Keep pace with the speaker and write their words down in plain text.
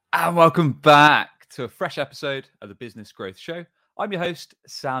And welcome back to a fresh episode of the Business Growth Show. I'm your host,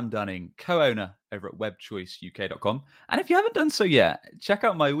 Sam Dunning, co-owner over at webchoiceuk.com. And if you haven't done so yet, check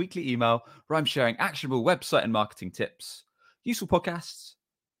out my weekly email where I'm sharing actionable website and marketing tips, useful podcasts,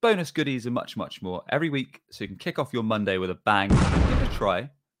 bonus goodies, and much, much more every week so you can kick off your Monday with a bang. Give it a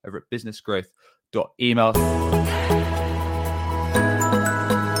try over at businessgrowth.email.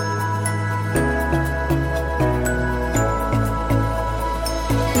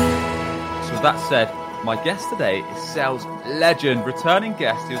 That said, my guest today is sales legend, returning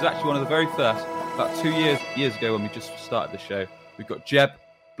guest. He was actually one of the very first, about 2 years ago when we just started the show. We've got Jeb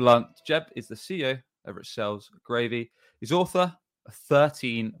Blount. Jeb is the CEO over at Sales Gravy. He's author of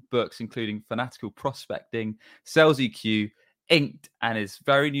 13 books, including Fanatical Prospecting, Sales EQ, Inked, and his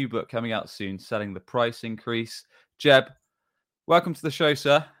very new book coming out soon, Selling the Price Increase. Jeb, welcome to the show,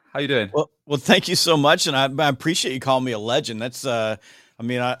 sir. How you doing? Well, thank you so much, and I appreciate you calling me a legend. That's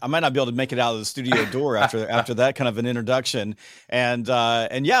I might not be able to make it out of the studio door after that kind of an introduction. And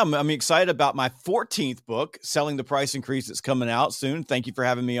yeah, I'm excited about my 14th book, Selling the Price Increase, that's coming out soon. Thank you for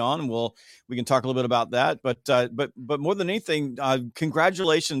having me on. We can talk a little bit about that. But more than anything,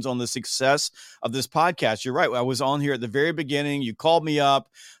 congratulations on the success of this podcast. You're right. I was on here at the very beginning. You called me up,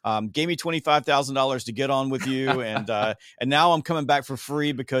 gave me $25,000 to get on with you, and now I'm coming back for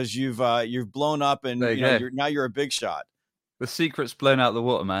free because you've blown up, and you're a big shot. The secret's blown out the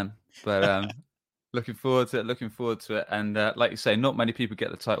water, man. But looking forward to it. And like you say, not many people get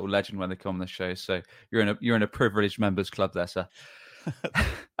the title legend when they come on the show. So you're in a privileged members club there, sir.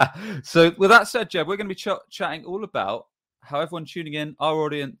 So with that said, Jeb, we're going to be chatting all about how everyone tuning in, our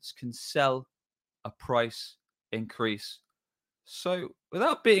audience, can sell a price increase. So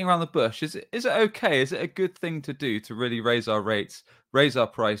without beating around the bush, is it okay? Is it a good thing to do to really raise our rates, raise our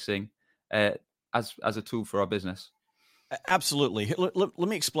pricing as a tool for our business? Absolutely. Let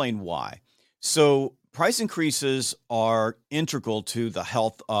me explain why. So price increases are integral to the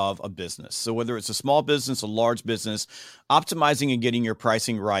health of a business. So whether it's a small business, a large business, optimizing and getting your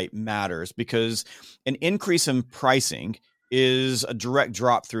pricing right matters, because an increase in pricing is a direct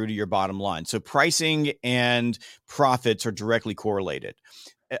drop through to your bottom line. So pricing and profits are directly correlated.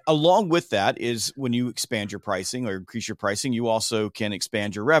 Along with that is when you expand your pricing or increase your pricing, you also can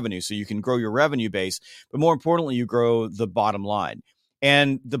expand your revenue. So you can grow your revenue base, but more importantly, you grow the bottom line.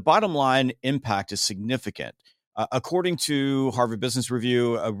 And the bottom line impact is significant. According to Harvard Business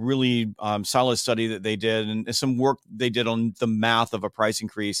Review, a really solid study that they did and some work they did on the math of a price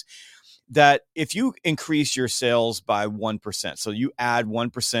increase, that if you increase your sales by 1%, so you add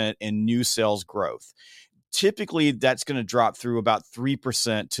 1% in new sales growth, typically that's going to drop through about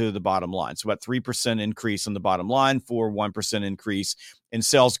 3% to the bottom line. So about 3% increase on the bottom line for 1% increase in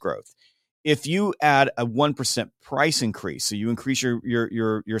sales growth. If you add a 1% price increase, so you increase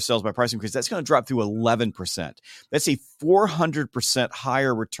your sales by price increase, that's going to drop through 11%. That's a 400%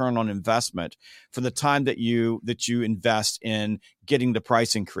 higher return on investment for the time that you invest in getting the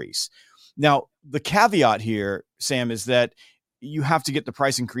price increase. Now, the caveat here, Sam, is that you have to get the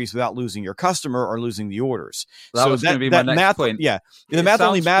price increase without losing your customer or losing the orders. That was going to be my next math point. Yeah, the math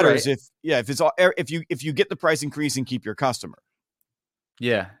only matters if you get the price increase and keep your customer.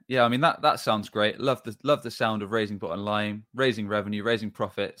 Yeah. I mean that sounds great. Love the sound of raising bottom line, raising revenue, raising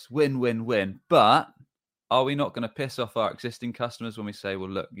profits, win. But are we not going to piss off our existing customers when we say, well,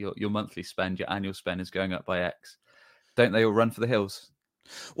 look, your monthly spend, your annual spend is going up by X? Don't they all run for the hills?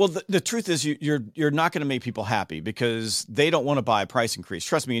 Well, the truth is you're not going to make people happy because they don't want to buy a price increase.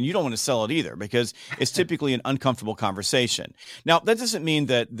 Trust me, and you don't want to sell it either because it's typically an uncomfortable conversation. Now, that doesn't mean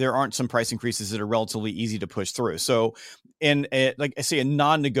that there aren't some price increases that are relatively easy to push through. So in like I say, a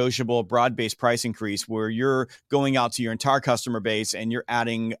non-negotiable broad-based price increase where you're going out to your entire customer base and you're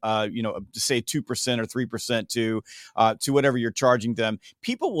adding, say 2% or 3% to whatever you're charging them,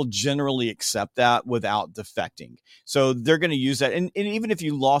 people will generally accept that without defecting. So they're going to use that. And even if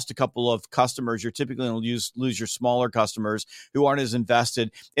you lost a couple of customers, you're typically going to lose your smaller customers who aren't as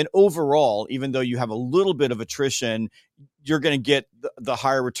invested. And overall, even though you have a little bit of attrition, you're going to get the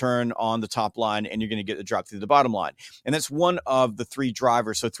higher return on the top line and you're going to get the drop through the bottom line. And that's one of the three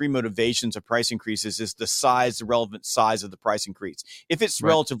drivers. So three motivations of price increases is the relevant size of the price increase. If it's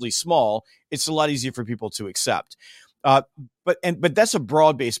relatively small, it's a lot easier for people to accept. But that's a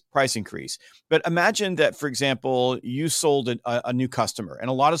broad-based price increase. But imagine that, for example, you sold a new customer, and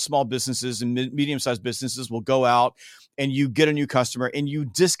a lot of small businesses and medium-sized businesses will go out and you get a new customer and you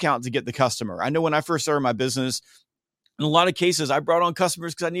discount to get the customer. I know when I first started my business, In a lot of cases, I brought on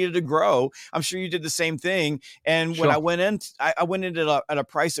customers because I needed to grow. I'm sure you did the same thing. And when I went in, I went in at a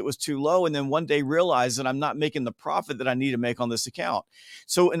price that was too low, and then one day realized that I'm not making the profit that I need to make on this account.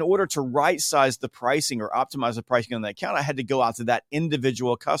 So in order to right size the pricing or optimize the pricing on that account, I had to go out to that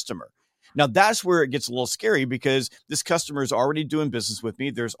individual customer. Now, that's where it gets a little scary because this customer is already doing business with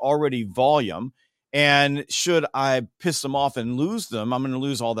me. There's already volume. And should I piss them off and lose them, I'm going to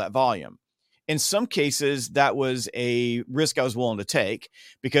lose all that volume. In some cases, that was a risk I was willing to take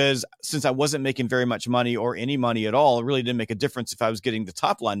because since I wasn't making very much money or any money at all, it really didn't make a difference if I was getting the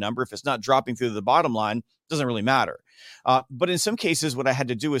top line number. If it's not dropping through the bottom line, it doesn't really matter. But in some cases, what I had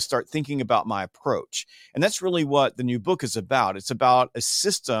to do is start thinking about my approach. And that's really what the new book is about. It's about a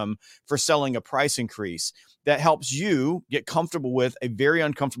system for selling a price increase that helps you get comfortable with a very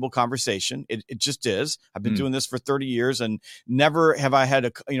uncomfortable conversation. It just is. I've been doing this for 30 years and never have I had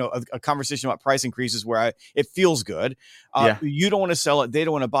a conversation about price increases where it feels good. You don't want to sell it. They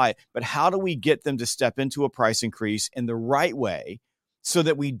don't want to buy it. But how do we get them to step into a price increase in the right way so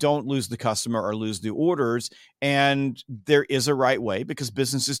that we don't lose the customer or lose new orders? And there is a right way because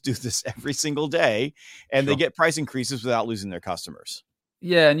businesses do this every single day and they get price increases without losing their customers.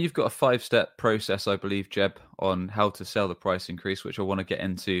 Yeah, and you've got a 5-step process, I believe, Jeb, on how to sell the price increase, which I want to get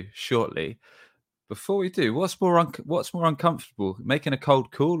into shortly. Before we do, what's more uncomfortable, making a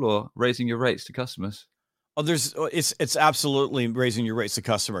cold call or raising your rates to customers? Oh, it's absolutely raising your rates to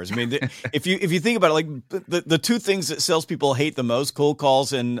customers. I mean, if you think about it, like the two things that salespeople hate the most, cold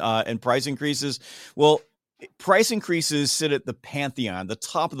calls and price increases. Well, price increases sit at the pantheon, the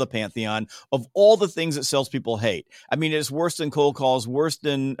top of the pantheon of all the things that salespeople hate. I mean, it's worse than cold calls, worse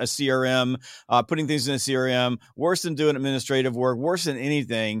than a CRM, putting things in a CRM, worse than doing administrative work, worse than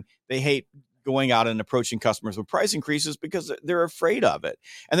anything. They hate going out and approaching customers with price increases because they're afraid of it.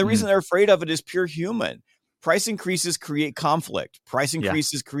 And the reason they're afraid of it is pure human. Price increases create conflict. Price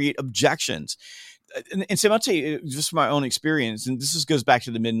increases create objections. And Sam, I'll tell you, just from my own experience, and this goes back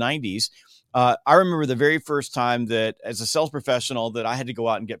to the mid-90s, I remember the very first time that as a sales professional that I had to go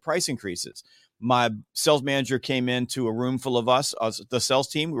out and get price increases. My sales manager came into a room full of us, the sales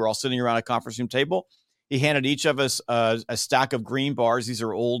team. We were all sitting around a conference room table. He handed each of us a stack of green bars. These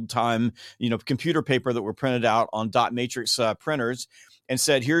are old time, computer paper that were printed out on dot matrix printers, and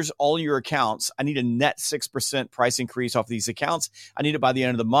said, here's all your accounts. I need a net 6% price increase off these accounts. I need it by the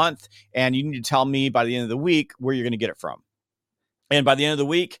end of the month. And you need to tell me by the end of the week where you're going to get it from. And by the end of the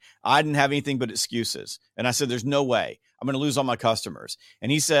week, I didn't have anything but excuses. And I said, there's no way. I'm going to lose all my customers.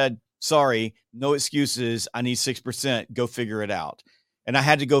 And he said, sorry, no excuses. I need 6%. Go figure it out. And I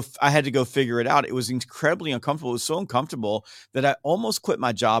had to go figure it out. It was incredibly uncomfortable. It was so uncomfortable that I almost quit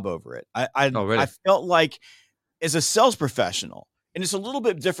my job over it. I felt like as a sales professional, and it's a little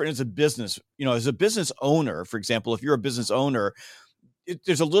bit different as a business, as a business owner, for example, if you're a business owner,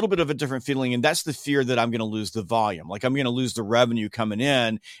 there's a little bit of a different feeling. And that's the fear that I'm going to lose the volume. Like I'm going to lose the revenue coming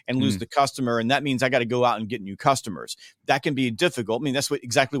in and lose the customer. And that means I got to go out and get new customers. That can be difficult. I mean, that's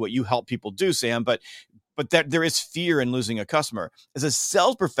exactly what you help people do, Sam, but there is fear in losing a customer. As a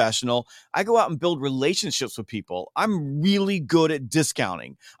sales professional, I go out and build relationships with people. I'm really good at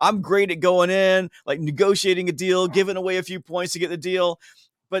discounting. I'm great at going in, like negotiating a deal, giving away a few points to get the deal.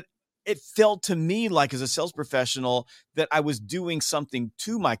 But it felt to me like as a sales professional that I was doing something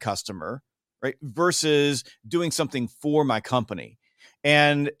to my customer, right? Versus doing something for my company.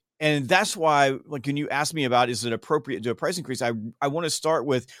 And that's why, like, when you ask me about, is it appropriate to do a price increase? I want to start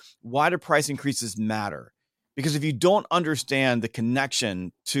with, why do price increases matter? Because if you don't understand the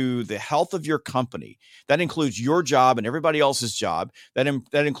connection to the health of your company, that includes your job and everybody else's job. That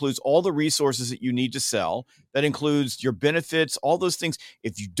includes all the resources that you need to sell. That includes your benefits, all those things.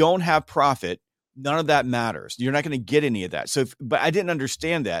 If you don't have profit, none of that matters. You're not going to get any of that. But I didn't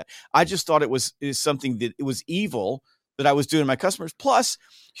understand that. I just thought it was something that it was evil that I was doing to my customers. Plus,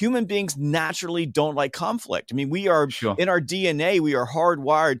 human beings naturally don't like conflict. I mean, we are in our DNA, we are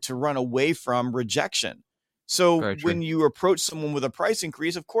hardwired to run away from rejection. So when you approach someone with a price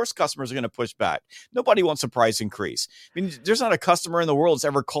increase, of course, customers are going to push back. Nobody wants a price increase. I mean, there's not a customer in the world that's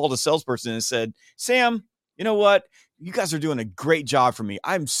ever called a salesperson and said, Sam, you know what? You guys are doing a great job for me.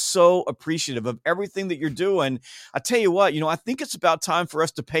 I'm so appreciative of everything that you're doing. I tell you what, I think it's about time for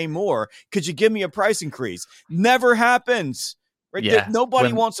us to pay more. Could you give me a price increase? Never happens, right? Yeah.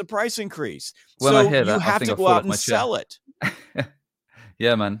 Nobody wants a price increase. When I hear that, you have to go out and sell it.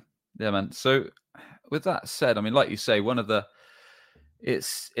 Yeah, man. So with that said, I mean, like you say,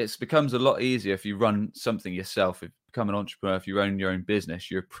 it becomes a lot easier if you run something yourself. If you become an entrepreneur, if you own your own business,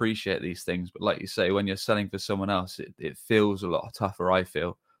 you appreciate these things. But like you say, when you're selling for someone else, it feels a lot tougher. I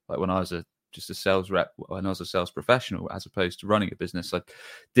feel like when I was a just a sales rep and I was a sales professional as opposed to running a business. I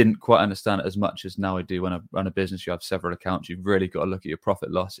didn't quite understand it as much as now I do. When I run a business, you have several accounts. You've really got to look at your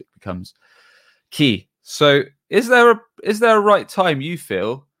profit loss. It becomes key. So is there a right time you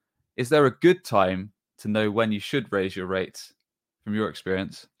feel? Is there a good time to know when you should raise your rates from your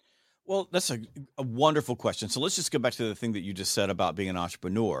experience? Well, that's a wonderful question. So let's just go back to the thing that you just said about being an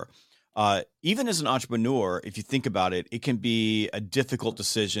entrepreneur. Even as an entrepreneur, if you think about it, it can be a difficult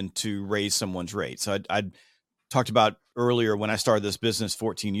decision to raise someone's rate. So I talked about earlier when I started this business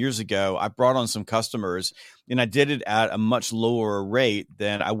 14 years ago, I brought on some customers and I did it at a much lower rate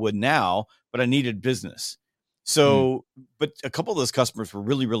than I would now, but I needed business. So, but a couple of those customers were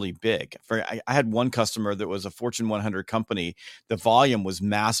really, really big. I had one customer that was a Fortune 100 company. The volume was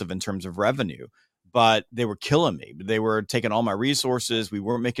massive in terms of revenue, but they were killing me. They were taking all my resources. We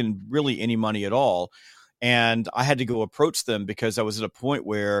weren't making really any money at all. And I had to go approach them because I was at a point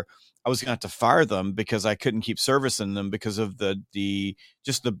where I was going to have to fire them because I couldn't keep servicing them because of the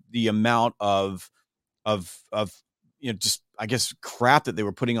amount of just, I guess, crap that they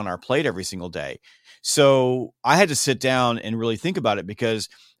were putting on our plate every single day. So I had to sit down and really think about it because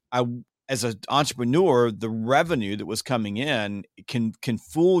as an entrepreneur, the revenue that was coming in can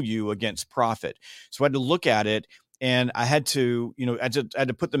fool you against profit. So I had to look at it. And I had to, I had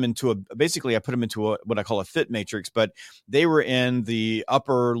to put them into I put them into what I call a fit matrix, but they were in the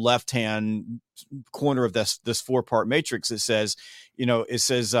upper left-hand corner of this 4-part matrix. It says,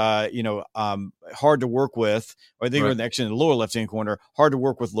 hard to work with, or they were actually in the lower left-hand corner, hard to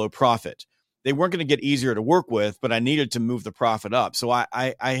work with, low profit. They weren't going to get easier to work with, but I needed to move the profit up. So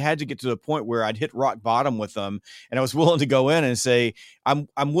I had to get to the point where I'd hit rock bottom with them, and I was willing to go in and say, I'm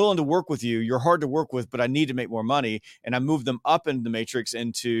willing to work with you. You're hard to work with, but I need to make more money. And I moved them up into the matrix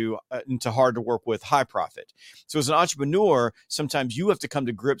into hard to work with, high profit. So as an entrepreneur, sometimes you have to come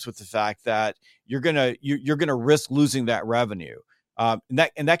to grips with the fact that you're gonna risk losing that revenue. And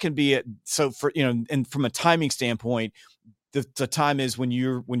that can be it. So and from a timing standpoint, the time is when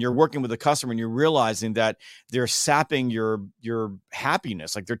you're working with a customer and you're realizing that they're sapping your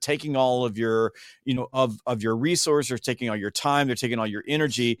happiness. Like they're taking all of your, of your resources, they're taking all your time, they're taking all your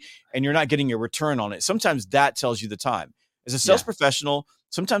energy, and you're not getting a return on it. Sometimes that tells you the time. As a sales professional,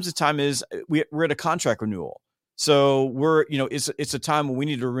 sometimes the time is we're at a contract renewal. So it's a time when we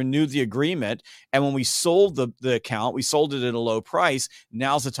need to renew the agreement. And when we sold the account, we sold it at a low price.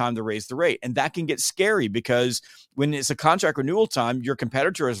 Now's the time to raise the rate. And that can get scary because when it's a contract renewal time, your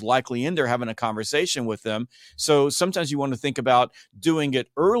competitor is likely in there having a conversation with them. So sometimes you want to think about doing it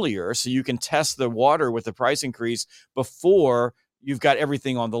earlier so you can test the water with the price increase before you've got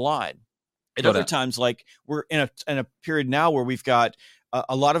everything on the line. At other times, like we're in a period now where we've got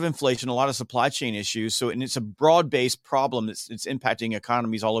a lot of inflation, a lot of supply chain issues. So, and it's a broad-based problem that's impacting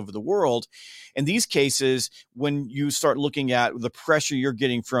economies all over the world. In these cases, when you start looking at the pressure you're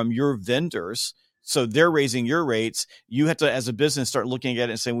getting from your vendors, so they're raising your rates, you have to, as a business, start looking at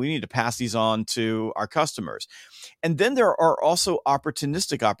it and saying, we need to pass these on to our customers. And then there are also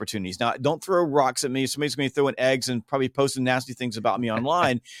opportunistic opportunities. Now, don't throw rocks at me. Somebody's going to throw in eggs and probably posting nasty things about me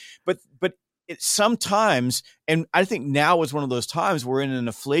online. But sometimes, and I think now is one of those times we're in an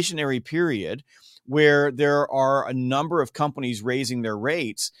inflationary period where there are a number of companies raising their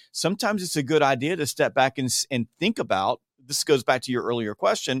rates. Sometimes it's a good idea to step back and think about, this goes back to your earlier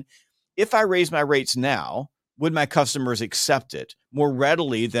question, if I raise my rates now, would my customers accept it more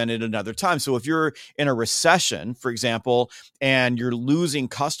readily than at another time? So if you're in a recession, for example, and you're losing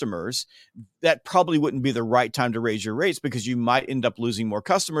customers, that probably wouldn't be the right time to raise your rates because you might end up losing more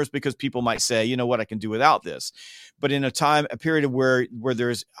customers because people might say, you know what, I can do without this. But in a period where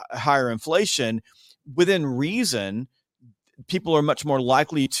there's higher inflation, within reason, people are much more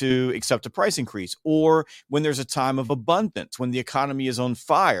likely to accept a price increase. Or when there's a time of abundance, when the economy is on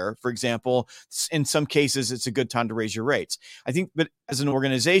fire, for example, in some cases, it's a good time to raise your rates. I think, but as an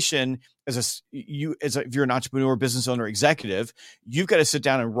organization, if you're an entrepreneur, business owner, executive, you've got to sit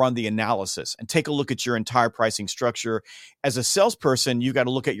down and run the analysis and take a look at your entire pricing structure. As a salesperson, you've got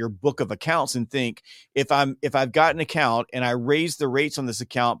to look at your book of accounts and think, if I've got an account and I raise the rates on this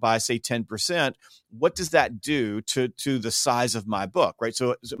account by, say, 10%, what does that do to the size of my book, right?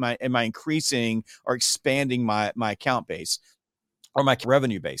 So am I increasing or expanding my account base or my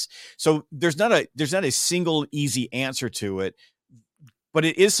revenue base? So there's not a single easy answer to it, but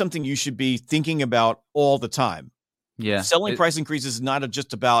it is something you should be thinking about all the time. Yeah. Selling price increases is not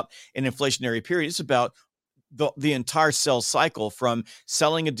just about an inflationary period. It's about the entire sales cycle, from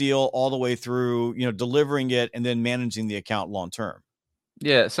selling a deal all the way through, delivering it and then managing the account long term.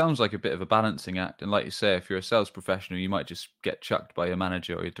 Yeah, it sounds like a bit of a balancing act. And like you say, if you're a sales professional, you might just get chucked by your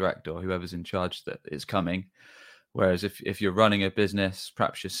manager or your director or whoever's in charge that is coming. Whereas if you're running a business,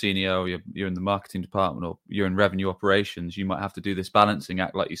 perhaps you're senior or you're in the marketing department or you're in revenue operations, you might have to do this balancing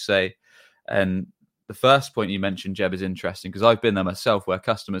act, like you say. And the first point you mentioned, Jeb, is interesting because I've been there myself where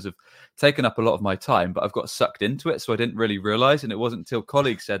customers have taken up a lot of my time, but I've got sucked into it. So I didn't really realize. And it wasn't until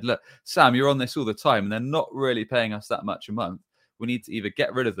colleagues said, look, Sam, you're on this all the time and they're not really paying us that much a month. We need to either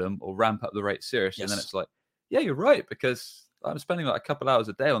get rid of them or ramp up the rate seriously. Yes. And then it's like, yeah, you're right, because I'm spending like a couple hours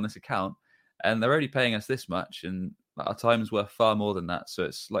a day on this account and they're only paying us this much. And our time is worth far more than that. So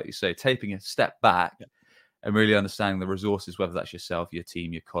it's like you say, taking a step back and really understanding the resources, whether that's yourself, your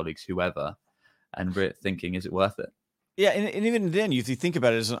team, your colleagues, whoever, and thinking, is it worth it? Yeah, and even then, if you think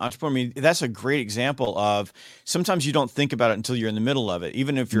about it as an entrepreneur, I mean, that's a great example of sometimes you don't think about it until you're in the middle of it.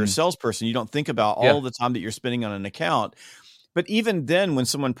 Even if you're a salesperson, you don't think about all the time that you're spending on an account. But even then, when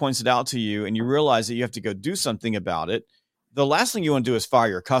someone points it out to you and you realize that you have to go do something about it, the last thing you want to do is fire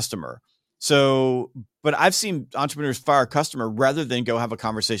your customer. So, but I've seen entrepreneurs fire a customer rather than go have a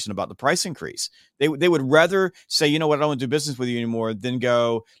conversation about the price increase. They would rather say, you know what, I don't want to do business with you anymore, than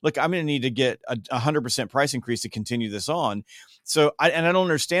go, look, I'm going to need to get a 100% price increase to continue this on. So, I don't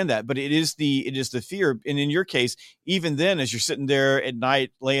understand that, but it is the fear. And in your case, even then, as you're sitting there at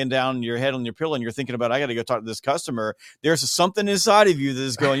night, laying down your head on your pillow and you're thinking about, I got to go talk to this customer, there's something inside of you that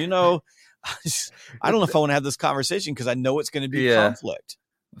is going, I don't know if I want to have this conversation because I know it's going to be conflict.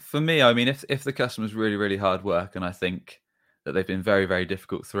 For me, I mean, if the customer's really, really hard work and I think that they've been very, very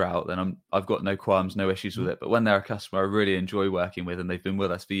difficult throughout, then I've got no qualms, no issues with it. But when they're a customer I really enjoy working with and they've been with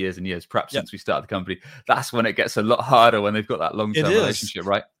us for years and years, perhaps since we started the company, that's when it gets a lot harder, when they've got that long-term relationship,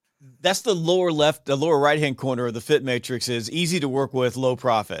 right? That's the lower left, the lower right-hand corner of the fit matrix is easy to work with, low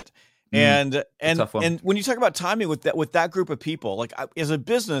profit. And when you talk about timing with that group of people, like as a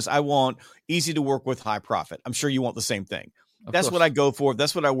business, I want easy to work with, high profit. I'm sure you want the same thing. That's what I go for.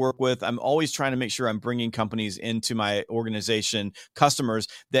 That's what I work with. I'm always trying to make sure I'm bringing companies into my organization, customers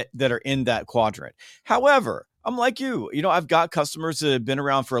that are in that quadrant. However, I'm like you. I've got customers that have been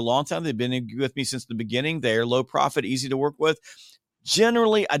around for a long time. They've been with me since the beginning. They're low profit, easy to work with.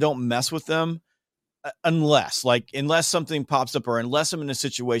 Generally, I don't mess with them unless something pops up or unless I'm in a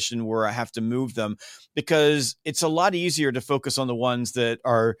situation where I have to move them, because it's a lot easier to focus on the ones that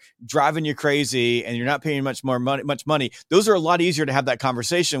are driving you crazy and you're not paying much money. Those are a lot easier to have that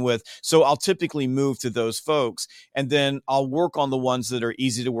conversation with. So I'll typically move to those folks and then I'll work on the ones that are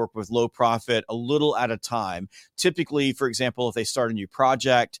easy to work with, low profit, a little at a time. Typically, for example, if they start a new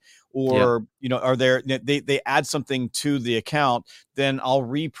project or, are they add something to the account, then I'll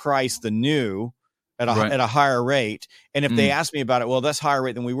reprice the new at a higher rate. And if they ask me about it, well, that's higher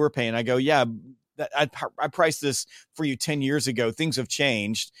rate than we were paying. I go, yeah, I priced this for you 10 years ago. Things have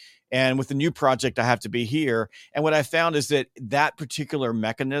changed. And with the new project, I have to be here. And what I found is that particular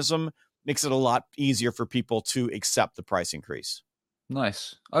mechanism makes it a lot easier for people to accept the price increase.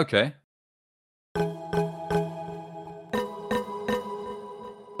 Nice. Okay.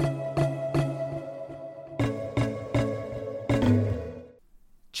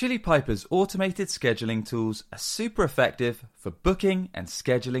 Chili Piper's automated scheduling tools are super effective for booking and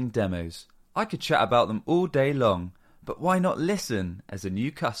scheduling demos. I could chat about them all day long, but why not listen as a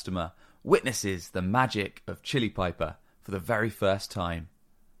new customer witnesses the magic of Chili Piper for the very first time?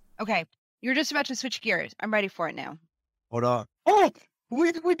 Okay, you're just about to switch gears. I'm ready for it now. Hold on. Oh,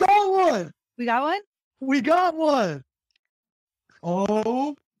 we got one. We got one? We got one.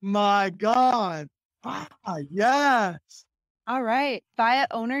 Oh my God. Yes. All right. Via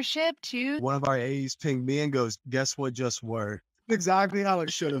ownership to... One of our A's pinged me and goes, guess what just worked? Exactly how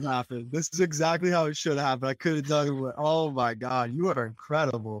it should have happened. This is exactly how it should have happened. I could have done it. Oh my God. You are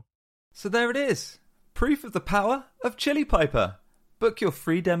incredible. So there it is. Proof of the power of Chili Piper. Book your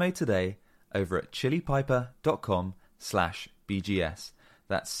free demo today over at chilipiper.com/BGS.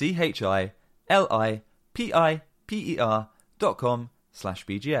 That's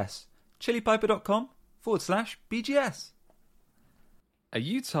chilipiper.com/BGS. chilipiper.com/BGS. Are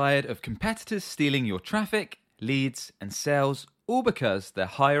you tired of competitors stealing your traffic, leads, and sales, all because they're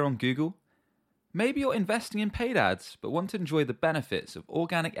higher on Google? Maybe you're investing in paid ads, but want to enjoy the benefits of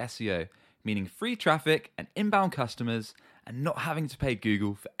organic SEO, meaning free traffic and inbound customers, and not having to pay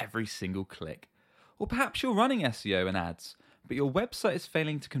Google for every single click. Or perhaps you're running SEO and ads, but your website is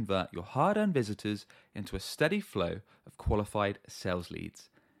failing to convert your hard-earned visitors into a steady flow of qualified sales leads.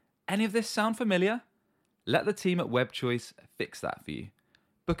 Any of this sound familiar? Let the team at WebChoice fix that for you.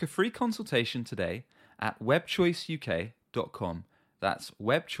 Book a free consultation today at webchoiceuk.com. That's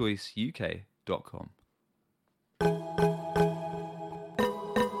webchoiceuk.com.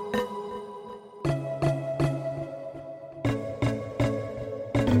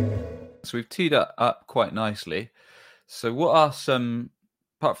 So we've teed it up quite nicely. So what are some,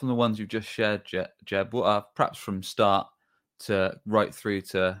 apart from the ones you've just shared, Jeb, what are perhaps from start to right through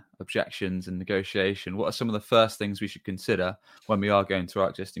to objections and negotiation, what are some of the first things we should consider when we are going to our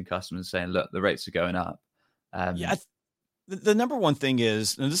existing customers and saying, look, the rates are going up? Yeah, the number one thing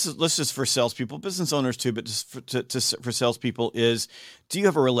is, and this is for salespeople, business owners too, but just for salespeople is, do you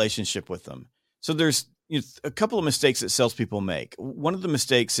have a relationship with them? So there's a couple of mistakes that salespeople make. One of the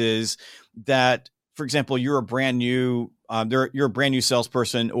mistakes is that, for example, you're a brand new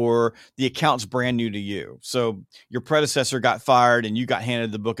salesperson, or the account's brand new to you. So your predecessor got fired and you got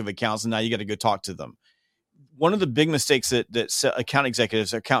handed the book of accounts, and now you got to go talk to them. One of the big mistakes that account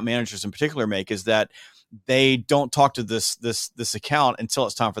executives, account managers in particular, make is that they don't talk to this account until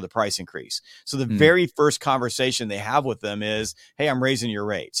it's time for the price increase. So the very first conversation they have with them is, "Hey, I'm raising your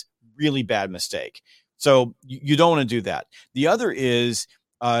rates." Really bad mistake. So you don't want to do that. The other is,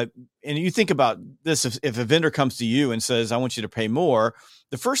 and you think about this, if a vendor comes to you and says, "I want you to pay more,"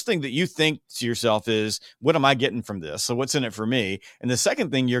 the first thing that you think to yourself is, "What am I getting from this? So what's in it for me?" And the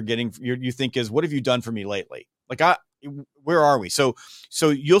second thing you think is, "What have you done for me lately? Where are we?" So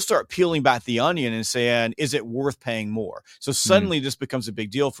you'll start peeling back the onion and saying, is it worth paying more? So suddenly this becomes a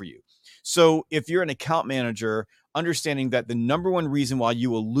big deal for you. So if you're an account manager, understanding that the number one reason why you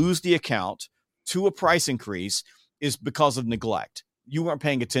will lose the account to a price increase is because of neglect. You weren't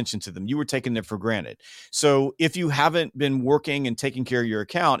paying attention to them. You were taking them for granted. So if you haven't been working and taking care of your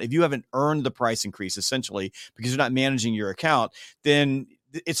account, if you haven't earned the price increase, essentially, because you're not managing your account, then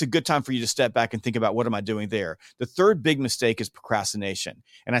it's a good time for you to step back and think about, what am I doing there? The third big mistake is procrastination.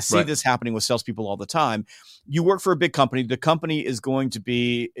 And I see this happening with salespeople all the time. You work for a big company. The company is going to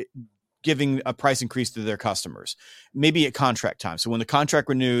be giving a price increase to their customers, maybe at contract time. So when the contract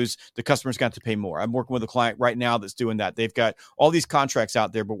renews, the customer's got to pay more. I'm working with a client right now that's doing that. They've got all these contracts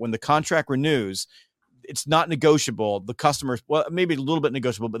out there, but when the contract renews, it's not negotiable. The customers, well, maybe a little bit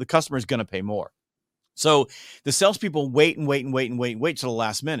negotiable, but the customer is going to pay more. So the salespeople wait till the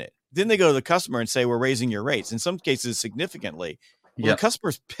last minute. Then they go to the customer and say, "We're raising your rates," in some cases significantly. Well, the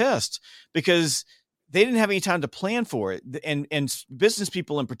customer's pissed because they didn't have any time to plan for it. And business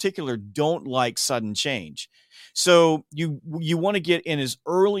people in particular don't like sudden change. So you want to get in as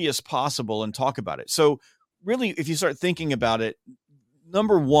early as possible and talk about it. So really, if you start thinking about it,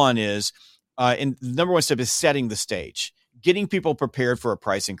 number one is, and the number one step is setting the stage, getting people prepared for a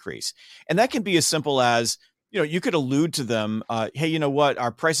price increase. And that can be as simple as, you could allude to them, "Hey, you know what?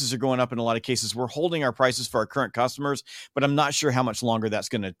 Our prices are going up in a lot of cases. We're holding our prices for our current customers, but I'm not sure how much longer that's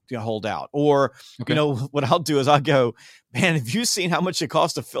going to hold out." Or, what I'll do is I'll go, "Man, have you seen how much it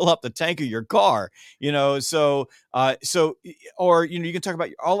costs to fill up the tank of your car?" Or you can talk about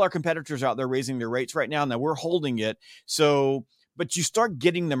all our competitors out there raising their rates right now. Now we're holding it. So, but you start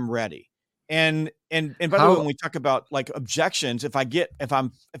getting them ready. And by the way, when we talk about like objections, if I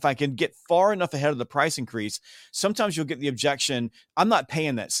can get far enough ahead of the price increase, sometimes you'll get the objection, "I'm not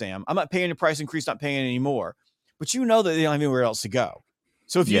paying that, Sam. I'm not paying the price increase, not paying anymore." But you know that they don't have anywhere else to go.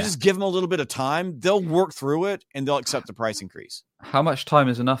 So if you just give them a little bit of time, they'll work through it and they'll accept the price increase. How much time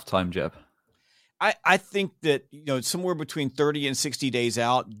is enough time, Jeb? I think that, somewhere between 30 and 60 days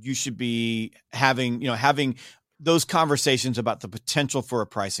out, you should be having those conversations about the potential for a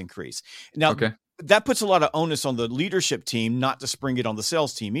price increase. Now, that puts a lot of onus on the leadership team not to spring it on the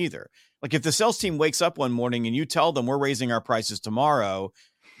sales team either. Like if the sales team wakes up one morning and you tell them, "We're raising our prices tomorrow,"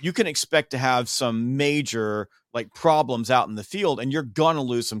 you can expect to have some major problems out in the field, and you're going to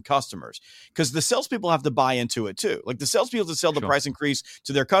lose some customers because the salespeople have to buy into it too. Like the salespeople to sell the price increase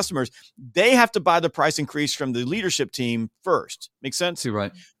to their customers, they have to buy the price increase from the leadership team first. Make sense? You're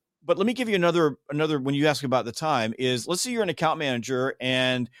right. But let me give you another, when you ask about the time is, let's say you're an account manager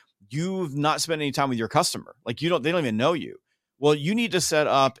and you've not spent any time with your customer. They don't even know you. Well, you need to set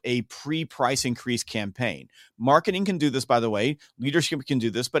up a pre-price increase campaign. Marketing can do this, by the way. Leadership can do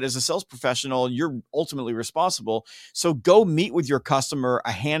this, but as a sales professional, you're ultimately responsible. So go meet with your customer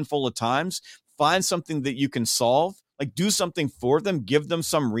a handful of times, find something that you can solve. Do something for them, give them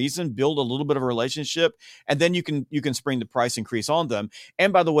some reason, build a little bit of a relationship, and then you can spring the price increase on them.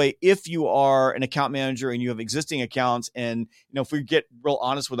 And by the way, if you are an account manager and you have existing accounts, and if we get real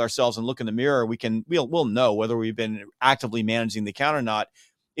honest with ourselves and look in the mirror, we'll know whether we've been actively managing the account or not.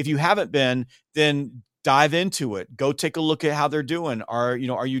 If you haven't been, then dive into it. Go take a look at how they're doing. Are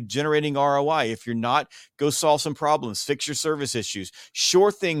you generating ROI? If you're not, go solve some problems, fix your service issues,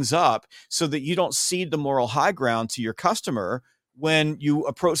 shore things up so that you don't cede the moral high ground to your customer when you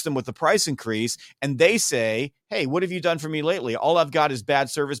approach them with the price increase and they say, "Hey, what have you done for me lately? All I've got is bad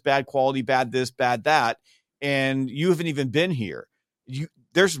service, bad quality, bad this, bad that. And you haven't even been here."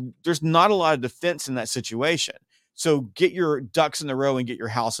 there's not a lot of defense in that situation. So get your ducks in a row and get your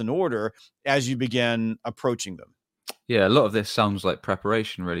house in order as you begin approaching them. Yeah, a lot of this sounds like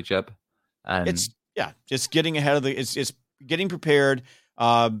preparation, really, Jeb. And it's getting ahead of it's getting prepared.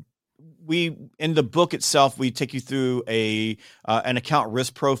 We in the book itself, we take you through an account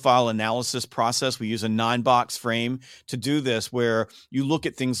risk profile analysis process. We use a 9-box frame to do this, where you look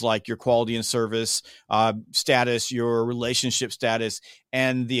at things like your quality and service status, your relationship status,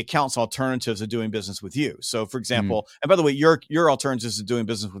 and the account's alternatives of doing business with you. So, for example, and by the way, your alternatives is doing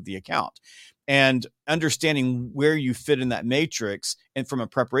business with the account. And understanding where you fit in that matrix, and from a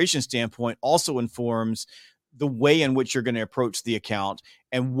preparation standpoint, also informs the way in which you're going to approach the account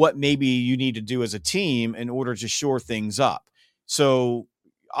and what maybe you need to do as a team in order to shore things up. So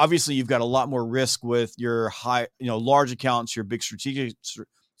obviously you've got a lot more risk with your large accounts, your big strategic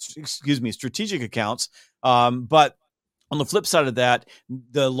accounts. But on the flip side of that,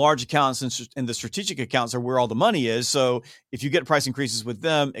 the large accounts and the strategic accounts are where all the money is. So if you get price increases with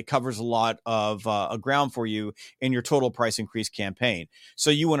them, it covers a lot of ground for you in your total price increase campaign. So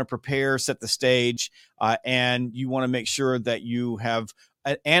you want to prepare, set the stage, and you want to make sure that you have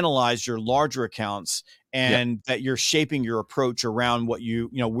analyzed your larger accounts and that you're shaping your approach around what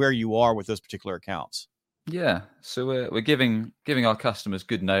where you are with those particular accounts. Yeah. So we're giving our customers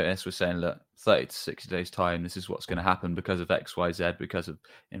good notice. We're saying, look, 30 to 60 days time, this is what's going to happen because of X, Y, Z, because of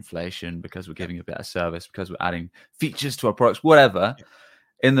inflation, because we're giving a better service, because we're adding features to our products, whatever. Yeah.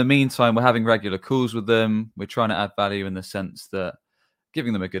 In the meantime, we're having regular calls with them. We're trying to add value in the sense that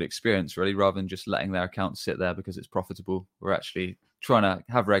giving them a good experience, really, rather than just letting their account sit there because it's profitable. We're actually trying to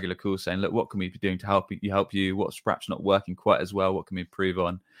have regular calls saying, look, what can we be doing to help you? What's perhaps not working quite as well? What can we improve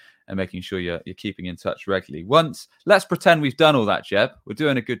on? And making sure you're keeping in touch regularly. Let's pretend we've done all that, Jeb. We're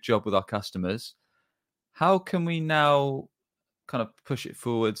doing a good job with our customers. How can we now kind of push it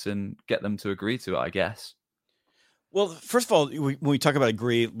forwards and get them to agree to it, I guess? Well, first of all, when we talk about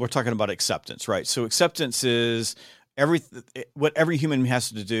agree, we're talking about acceptance, right? So acceptance is what every human has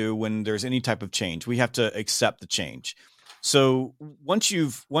to do when there's any type of change. We have to accept the change. So once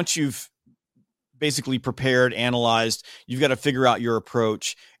you've basically prepared, analyzed, you've got to figure out your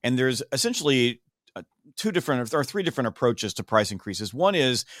approach. And there's essentially three different approaches to price increases. One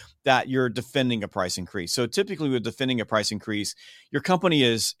is that you're defending a price increase. So typically with defending a price increase, your company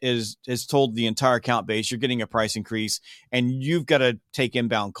is told the entire account base, you're getting a price increase, and you've got to take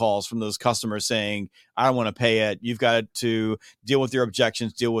inbound calls from those customers saying, I don't want to pay it. You've got to deal with their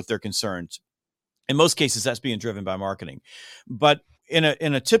objections, deal with their concerns. In most cases, that's being driven by marketing. But in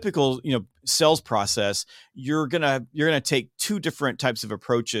a typical sales process, you're gonna take two different types of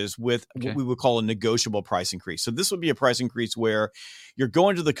approaches with what we would call a negotiable price increase. So this would be a price increase where you're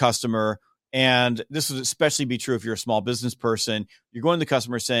going to the customer, and this would especially be true if you're a small business person. You're going to the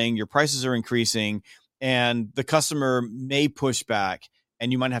customer saying your prices are increasing, and the customer may push back,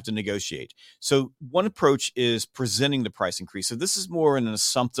 and you might have to negotiate. So one approach is presenting the price increase. So this is more an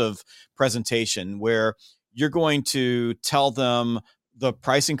assumptive presentation where you're going to tell them the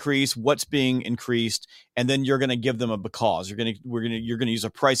price increase, what's being increased, and then you're going to give them a because. You're going to use a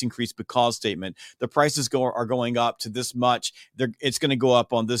price increase because statement. The prices are going up to this much. It's going to go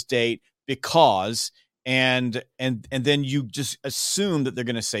up on this date because, and then you just assume that they're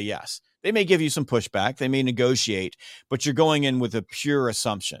going to say yes. They may give you some pushback. They may negotiate, but you're going in with a pure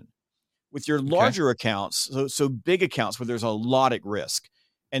assumption. With your larger accounts, so big accounts where there's a lot at risk.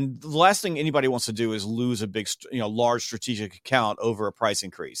 And the last thing anybody wants to do is lose a big, large strategic account over a price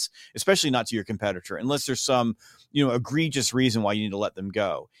increase, especially not to your competitor, unless there's some, egregious reason why you need to let them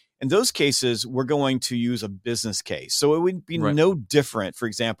go. In those cases, we're going to use a business case. So it would be no different, for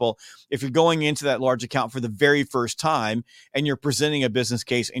example, if you're going into that large account for the very first time and you're presenting a business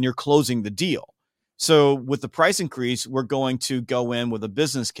case and you're closing the deal. So with the price increase, we're going to go in with a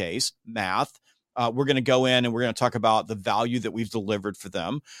business case, math. We're going to go in and we're going to talk about the value that we've delivered for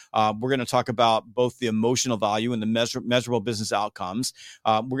them. We're going to talk about both the emotional value and the measurable business outcomes.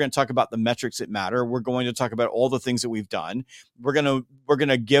 We're going to talk about the metrics that matter. We're going to talk about all the things that we've done. We're going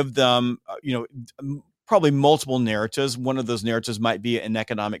to give them, probably multiple narratives. One of those narratives might be an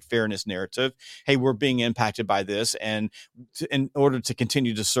economic fairness narrative. Hey, we're being impacted by this, and in order to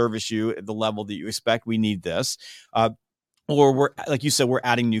continue to service you at the level that you expect, we need this. Or we're, like you said, we're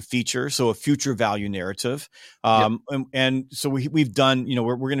adding new features, so a future value narrative. And so we've done,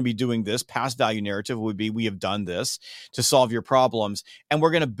 we're going to be doing this. Past value narrative would be, we have done this to solve your problems, and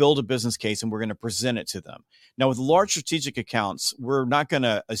we're going to build a business case and we're going to present it to them. Now, with large strategic accounts, we're not going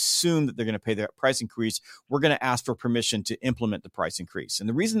to assume that they're going to pay that price increase. We're going to ask for permission to implement the price increase. And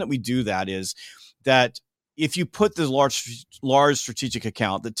the reason that we do that is that if you put the large strategic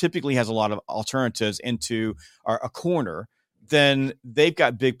account that typically has a lot of alternatives into a corner, then they've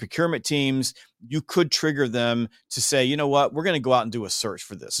got big procurement teams. You could trigger them to say, you know what, we're going to go out and do a search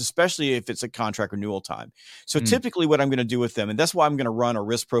for this, especially if it's a contract renewal time. So typically what I'm going to do with them, and that's why I'm going to run a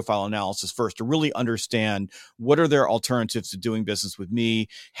risk profile analysis first to really understand what are their alternatives to doing business with me?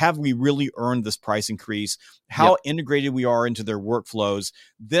 Have we really earned this price increase? How integrated we are into their workflows?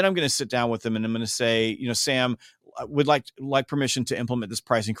 Then I'm going to sit down with them and I'm going to say, Sam, I would like permission to implement this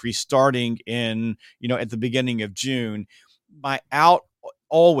price increase starting in, at the beginning of June. My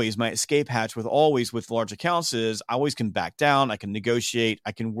escape hatch with large accounts is I always can back down. I can negotiate.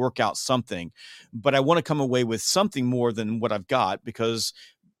 I can work out something, but I want to come away with something more than what I've got, because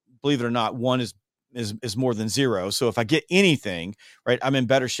believe it or not, one is more than zero. So if I get anything right, I'm in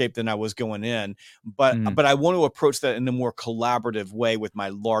better shape than I was going in, but I want to approach that in a more collaborative way with my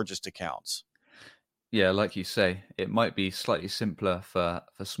largest accounts. Yeah, like you say, it might be slightly simpler for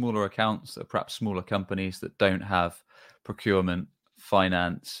smaller accounts, or perhaps smaller companies that don't have procurement,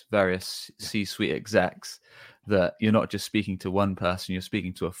 finance, various C-suite execs, that you're not just speaking to one person, you're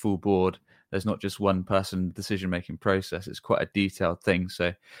speaking to a full board. There's not just one person decision-making process. It's quite a detailed thing.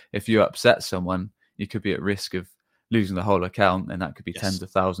 So if you upset someone, you could be at risk of losing the whole account, and that could be tens of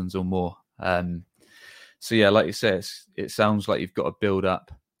thousands or more. So yeah, like you say, it sounds like you've got to build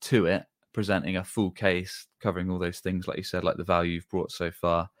up to it, presenting a full case, covering all those things, like you said, like the value you've brought so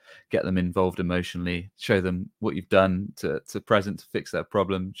far, get them involved emotionally, show them what you've done to present to fix their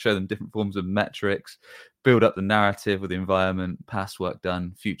problem, show them different forms of metrics, build up the narrative with the environment, past work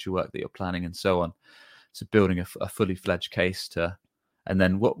done, future work that you're planning, and so on. So building a fully fledged case and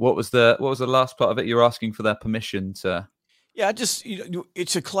then what was the last part of it? You're asking for their permission to. Yeah, just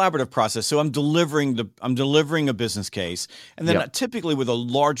it's a collaborative process. So I'm delivering a business case, and then typically with a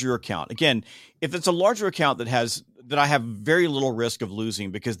larger account. Again, if it's a larger account that I have very little risk of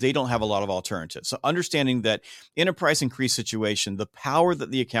losing because they don't have a lot of alternatives. So understanding that in a price increase situation, the power that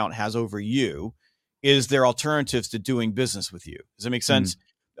the account has over you is their alternatives to doing business with you. Does that make sense?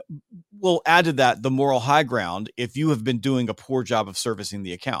 We'll add to that the moral high ground if you have been doing a poor job of servicing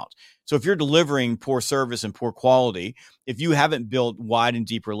the account. So if you're delivering poor service and poor quality, if you haven't built wide and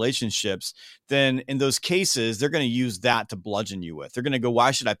deep relationships, then in those cases, they're going to use that to bludgeon you with. They're going to go,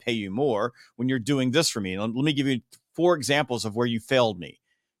 why should I pay you more when you're doing this for me? And let me give you 4 examples of where you failed me.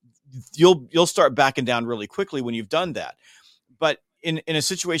 You'll start backing down really quickly when you've done that. But in a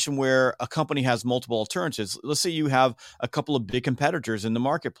situation where a company has multiple alternatives, let's say you have a couple of big competitors in the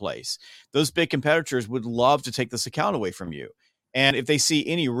marketplace. Those big competitors would love to take this account away from you. And if they see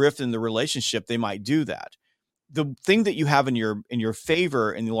any rift in the relationship, they might do that. The thing that you have in your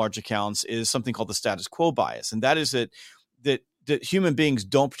favor in the large accounts is something called the status quo bias. And that is that human beings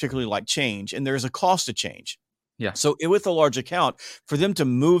don't particularly like change, and there's a cost to change. Yeah. So with a large account, for them to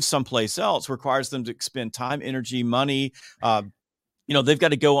move someplace else requires them to expend time, energy, money. They've got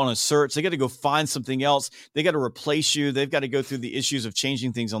to go on a search. They got to go find something else. They got to replace you. They've got to go through the issues of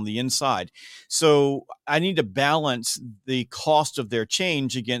changing things on the inside. So I need to balance the cost of their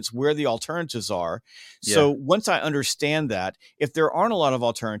change against where the alternatives are. Yeah. So once I understand that, if there aren't a lot of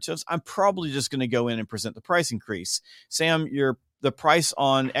alternatives, I'm probably just going to go in and present the price increase. Sam, the price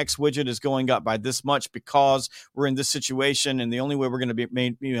on X widget is going up by this much because we're in this situation, and the only way we're going to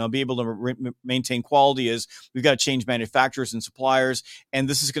be able to maintain quality is we've got to change manufacturers and suppliers, and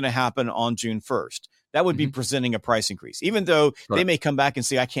this is going to happen on June 1st. That would be presenting a price increase. Even though they may come back and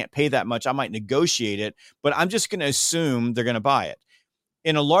say, I can't pay that much, I might negotiate it, but I'm just going to assume they're going to buy it.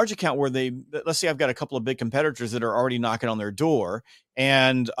 In a large account where let's say I've got a couple of big competitors that are already knocking on their door,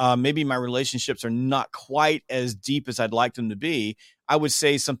 and maybe my relationships are not quite as deep as I'd like them to be, I would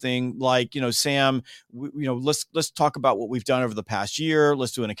say something like, Sam, let's talk about what we've done over the past year.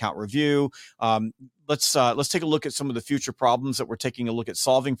 Let's do an account review. Let's take a look at some of the future problems that we're taking a look at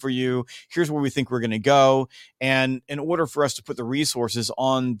solving for you. Here's where we think we're going to go. And in order for us to put the resources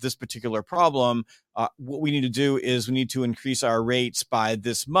on this particular problem, what we need to do is we need to increase our rates by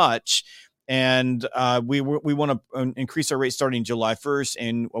this much. And we want to increase our rates starting July 1st.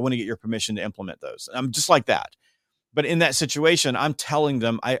 And I want to get your permission to implement those. I'm just like that. But in that situation, I'm telling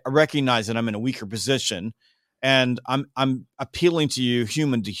them, I recognize that I'm in a weaker position, and I'm appealing to you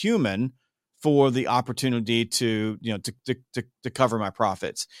human to human for the opportunity to cover my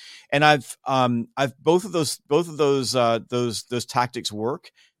profits. And I've both of those tactics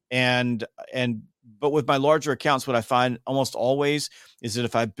work. But with my larger accounts, what I find almost always is that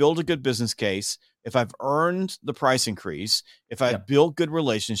if I build a good business case, if I've earned the price increase, if I've Yeah. built good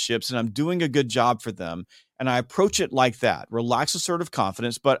relationships and I'm doing a good job for them, and I approach it like that, relaxed assertive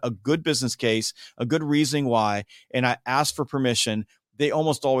confidence, but a good business case, a good reasoning why, and I ask for permission, they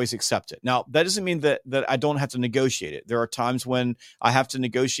almost always accept it. Now, that doesn't mean that I don't have to negotiate it. There are times when I have to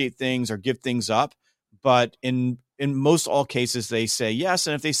negotiate things or give things up, but in most all cases, they say yes.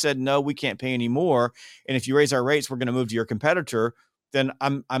 And if they said, no, we can't pay any more, and if you raise our rates, we're going to move to your competitor, then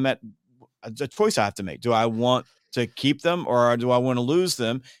I'm at a choice I have to make. Do I want to keep them or do I want to lose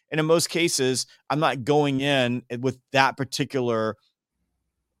them? And in most cases, I'm not going in with that particular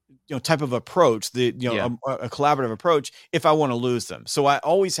type of approach, a collaborative approach, if I want to lose them. So I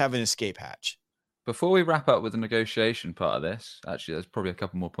always have an escape hatch. Before we wrap up with the negotiation part of this, actually, there's probably a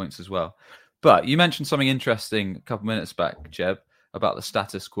couple more points as well. But you mentioned something interesting a couple minutes back, Jeb, about the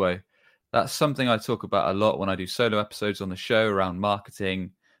status quo. That's something I talk about a lot when I do solo episodes on the show around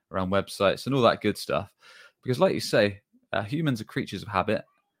marketing, around websites, and all that good stuff. Because like you say, humans are creatures of habit.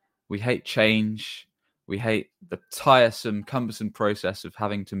 We hate change. We hate the tiresome, cumbersome process of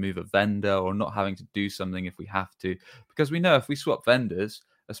having to move a vendor or not having to do something if we have to. Because we know if we swap vendors,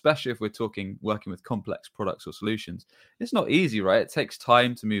 especially if we're working with complex products or solutions, it's not easy, right? It takes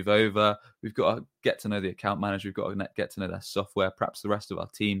time to move over. We've got to get to know the account manager. We've got to get to know their software. Perhaps the rest of our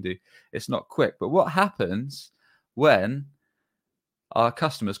team do. It's not quick. But what happens when our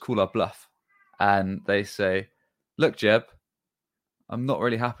customers call our bluff and they say, look, Jeb, I'm not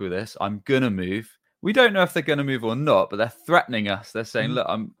really happy with this. I'm going to move. We don't know if they're going to move or not, but they're threatening us. They're saying, look,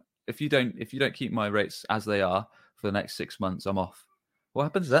 if you don't keep my rates as they are for the next 6 months, I'm off. What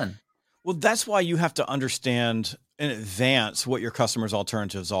happens then? Well, that's why you have to understand in advance what your customers'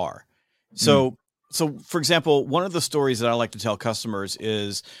 alternatives are. So, for example, one of the stories that I like to tell customers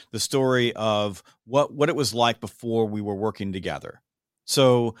is the story of what it was like before we were working together.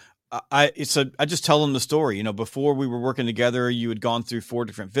 So I just tell them the story. Before we were working together, you had gone through 4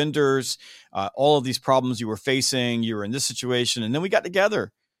 different vendors, all of these problems you were facing, you were in this situation, and then we got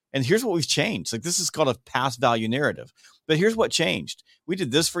together. And here's what we've changed. Like, this is called a past value narrative. But here's what changed. We did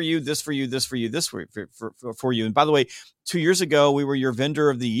this for you, this for you, this for you, this for you. And by the way, 2 years ago, we were your vendor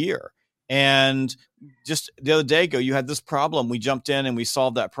of the year. And just the other day ago, you had this problem. We jumped in and we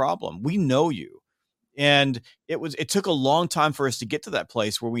solved that problem. We know you. And it took a long time for us to get to that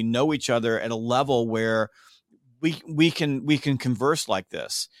place where we know each other at a level where we can converse like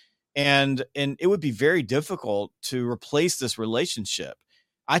this. And it would be very difficult to replace this relationship.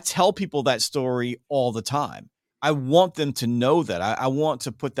 I tell people that story all the time. I want them to know that. I want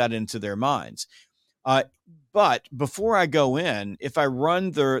to put that into their minds. But before I go in, if I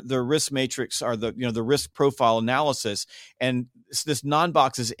run the risk matrix or the risk profile analysis, and this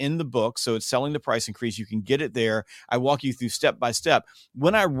non-box is in the book, so it's selling the price increase. You can get it there. I walk you through step by step.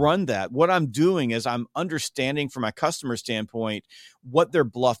 When I run that, what I'm doing is I'm understanding from my customer standpoint what their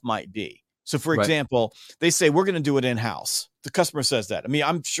bluff might be. So, for example, they say, we're going to do it in-house. The customer says that. I mean,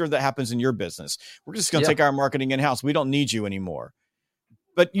 I'm sure that happens in your business. We're just going to take our marketing in-house. We don't need you anymore.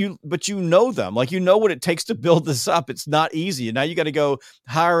 But you know them. Like, you know what it takes to build this up. It's not easy. And now you got to go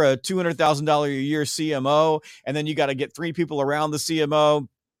hire a $200,000 a year CMO, and then you got to get 3 people around the CMO.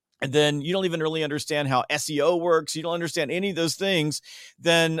 And then you don't even really understand how SEO works. You don't understand any of those things.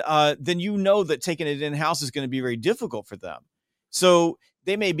 Then you know that taking it in-house is going to be very difficult for them. So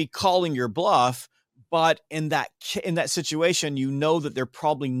they may be calling your bluff, but in that situation, you know that they're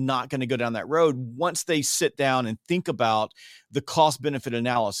probably not going to go down that road once they sit down and think about the cost benefit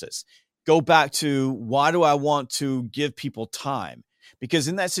analysis. Go back to, why do I want to give people time? Because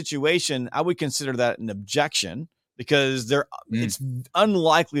in that situation, I would consider that an objection, because it's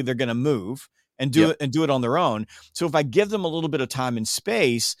unlikely they're going to move and do it on their own. So if I give them a little bit of time and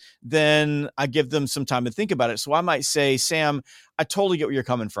space, then I give them some time to think about it. So I might say, Sam, I totally get where you're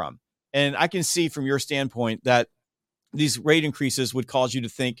coming from. And I can see from your standpoint that these rate increases would cause you to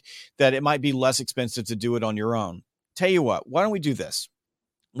think that it might be less expensive to do it on your own. Tell you what, why don't we do this?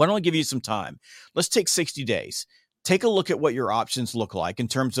 Why don't I give you some time? Let's take 60 days. Take a look at what your options look like in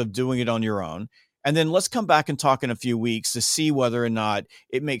terms of doing it on your own. And then let's come back and talk in a few weeks to see whether or not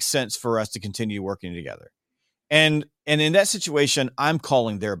it makes sense for us to continue working together. And in that situation, I'm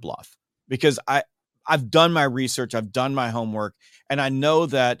calling their bluff, because I've done my research, I've done my homework, and I know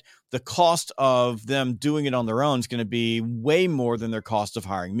that the cost of them doing it on their own is going to be way more than their cost of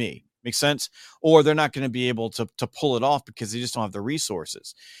hiring me. Make sense? Or they're not going to be able to pull it off because they just don't have the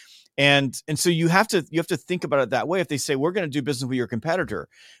resources. And so you have to think about it that way. If they say we're going to do business with your competitor,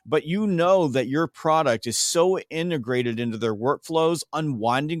 but you know that your product is so integrated into their workflows,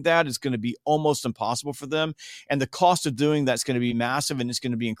 unwinding that is going to be almost impossible for them. And the cost of doing that's going to be massive and it's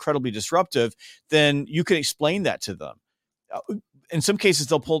going to be incredibly disruptive. Then you can explain that to them. In some cases,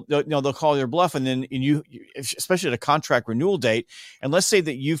 they'll call your bluff, and then you, especially at a contract renewal date, and let's say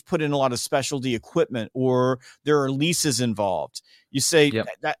that you've put in a lot of specialty equipment or there are leases involved. You say, Yep.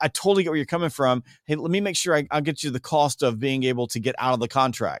 I totally get where you're coming from. Hey, let me make sure I'll get you the cost of being able to get out of the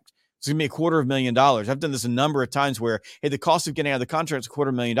contract. It's going to be $250,000. I've done this a number of times where, hey, the cost of getting out of the contract is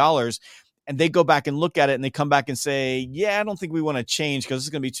 $250,000. And they go back and look at it and they come back and say, yeah, I don't think we want to change because it's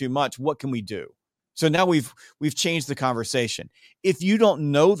going to be too much. What can we do? So now we've changed the conversation. If you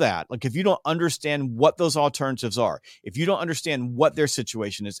don't know that, like if you don't understand what those alternatives are, if you don't understand what their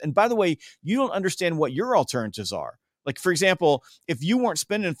situation is, and by the way, you don't understand what your alternatives are. Like, for example, if you weren't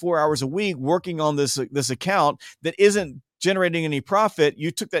spending 4 hours a week working on this account that isn't generating any profit,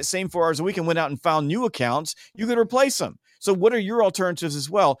 you took that same 4 hours a week and went out and found new accounts, you could replace them. So what are your alternatives as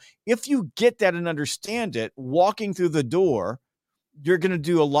well? If you get that and understand it, walking through the door, you're going to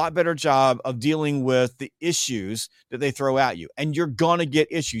do a lot better job of dealing with the issues that they throw at you. And you're going to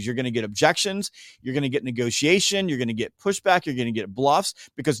get issues. You're going to get objections. You're going to get negotiation. You're going to get pushback. You're going to get bluffs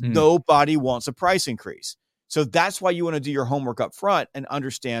because nobody wants a price increase. So that's why you want to do your homework up front and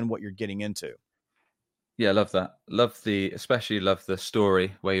understand what you're getting into. Yeah, I love that. Especially love the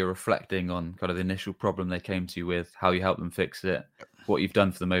story where you're reflecting on kind of the initial problem they came to you with, how you helped them fix it, what you've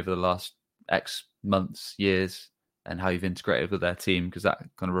done for them over the last X months, years, and how you've integrated with their team, because that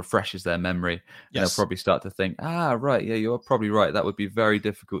kind of refreshes their memory. And they'll probably start to think, right, yeah, you're probably right. That would be very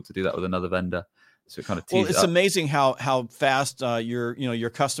difficult to do that with another vendor. So it kind of teases it's amazing how fast your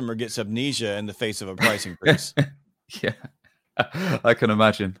customer gets amnesia in the face of a price increase. Yeah, I can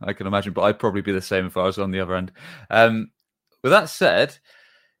imagine. But I'd probably be the same if I was on the other end. With that said,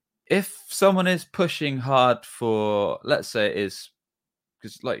 if someone is pushing hard for, let's say it is,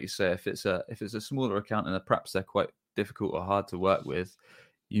 because like you say, if it's a smaller account and perhaps they're quite difficult or hard to work with,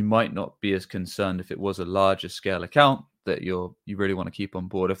 you might not be as concerned if it was a larger scale account that you really want to keep on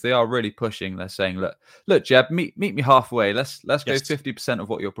board. If they are really pushing, they're saying, look, Jeb, meet me halfway. Let's go 50% of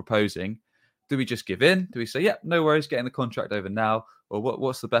what you're proposing. Do we just give in? Do we say, no worries, getting the contract over now? Or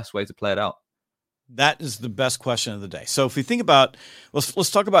what's the best way to play it out? That is the best question of the day. So if we think about, let's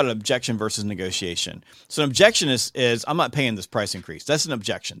talk about an objection versus negotiation. So an objection is I'm not paying this price increase. That's an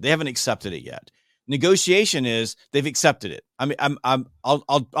objection. They haven't accepted it yet. Negotiation is they've accepted it. I mean,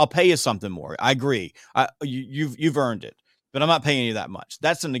 I'll pay you something more. I agree. You've earned it, but I'm not paying you that much.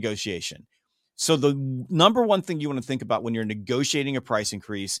 That's a negotiation. So the number one thing you want to think about when you're negotiating a price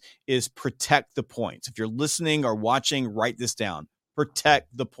increase is protect the points. If you're listening or watching, write this down.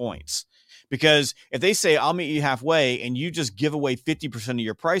 Protect the points. Because if they say, I'll meet you halfway, and you just give away 50% of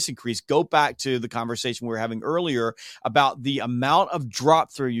your price increase, go back to the conversation we were having earlier about the amount of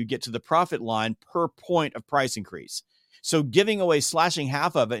drop through you get to the profit line per point of price increase. So slashing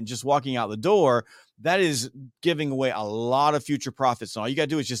half of it and just walking out the door, that is giving away a lot of future profits. And all you got to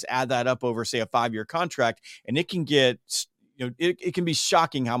do is just add that up over, say, a 5-year contract, and it can get, it can be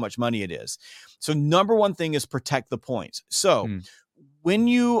shocking how much money it is. So number one thing is protect the points. So when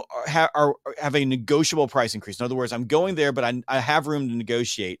you have a negotiable price increase, in other words, I'm going there, but I have room to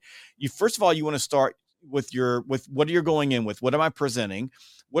negotiate. First of all, you want to start with what you're going in with. What am I presenting?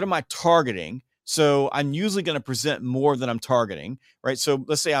 What am I targeting? So I'm usually going to present more than I'm targeting, right? So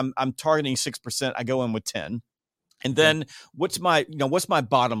let's say I'm targeting 6%. I go in with 10. And then what's my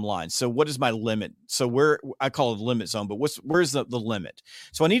bottom line? So what is my limit? So I call it the limit zone, but where's the limit?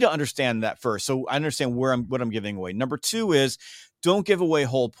 So I need to understand that first. So I understand what I'm giving away. Number 2 is don't give away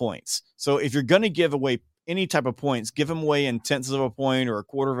whole points. So if you're going to give away any type of points, give them away in tenths of a point or a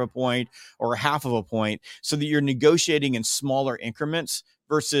quarter of a point or a half of a point so that you're negotiating in smaller increments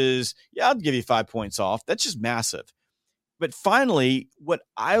versus, I'll give you 5 points off. That's just massive. But finally, what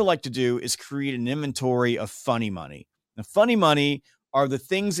I like to do is create an inventory of funny money. Now, funny money are the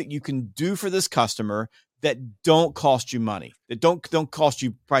things that you can do for this customer that don't cost you money, that don't cost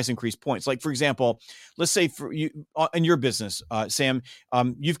you price increase points. Like, for example, let's say for you in your business, Sam,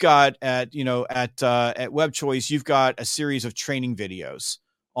 you've got at WebChoice, you've got a series of training videos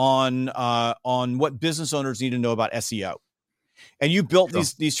on what business owners need to know about SEO. And you built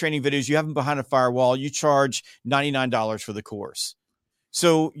these training videos, you have them behind a firewall, you charge $99 for the course.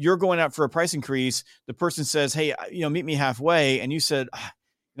 So you're going out for a price increase. The person says, hey, meet me halfway. And you said,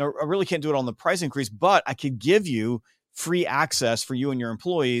 I really can't do it on the price increase, but I could give you free access for you and your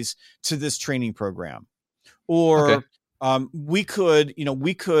employees to this training program. Or we could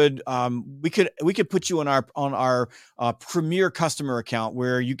put you on our premier customer account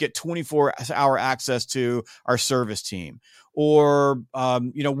where you get 24-hour access to our service team, or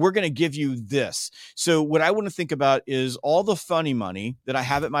we're going to give you this. So what I want to think about is all the funny money that I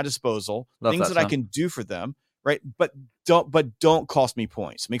have at my disposal, things that I can do for them, right? But don't cost me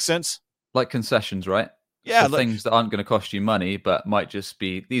points. Make sense? Like concessions, right? Yeah, so things that aren't going to cost you money, but might just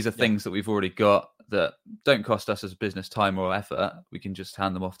be, these are things that we've already got that don't cost us as a business time or effort. We can just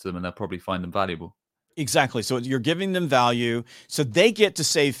hand them off to them and they'll probably find them valuable. Exactly. So you're giving them value, so they get to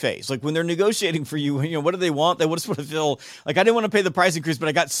save face. Like when they're negotiating for you, what do they want? They just want to feel like, I didn't want to pay the price increase, but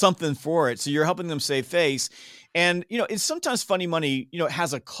I got something for it. So you're helping them save face. And, it's sometimes funny money, it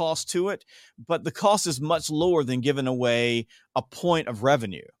has a cost to it, but the cost is much lower than giving away a point of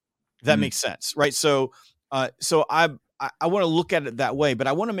revenue. If that makes sense, right? So I want to look at it that way, but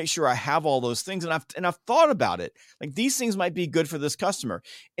I want to make sure I have all those things. And I've thought about it. Like these things might be good for this customer.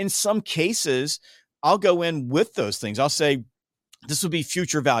 In some cases, I'll go in with those things. I'll say, this will be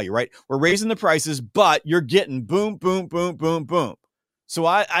future value, right? We're raising the prices, but you're getting boom, boom, boom, boom, boom. So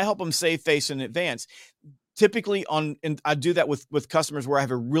I help them save face in advance. Typically and I do that with customers where I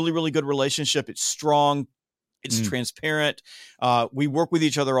have a really, really good relationship. It's strong. It's transparent. We work with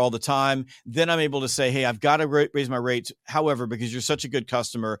each other all the time. Then I'm able to say, hey, I've got to raise my rates. However, because you're such a good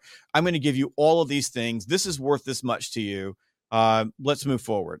customer, I'm going to give you all of these things. This is worth this much to you. Let's move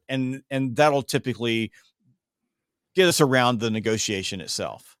forward. And that'll typically get us around the negotiation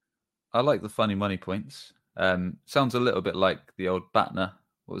itself. I like the funny money points. Sounds a little bit like the old BATNA.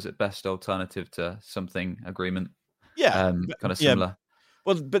 What was it? Best alternative to something agreement. Yeah. Kind of similar. Yeah.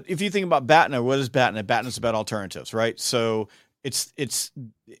 Well, but if you think about BATNA, what is BATNA? BATNA's about alternatives, right? So it's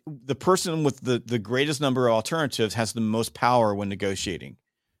the person with the greatest number of alternatives has the most power when negotiating.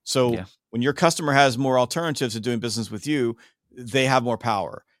 So when your customer has more alternatives to doing business with you, they have more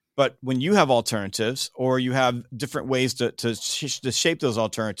power. But when you have alternatives, or you have different ways to shape those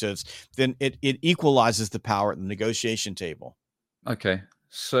alternatives, then it equalizes the power at the negotiation table. Okay.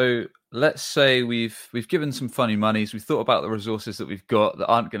 So let's say we've given some funny monies. We've thought about the resources that we've got that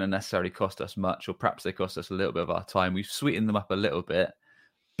aren't going to necessarily cost us much, or perhaps they cost us a little bit of our time. We've sweetened them up a little bit,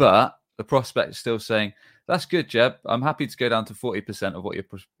 but the prospect is still saying, that's good, Jeb. I'm happy to go down to 40% of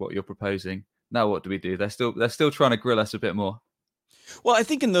what you're proposing. Now what do we do? They're still trying to grill us a bit more. Well, I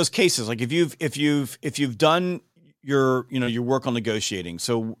think in those cases, like if you've done your work on negotiating,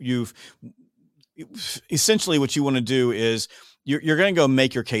 so you've essentially what you want to do is you're going to go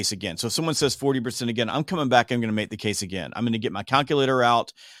make your case again. So if someone says 40% again, I'm coming back. I'm going to make the case again. I'm going to get my calculator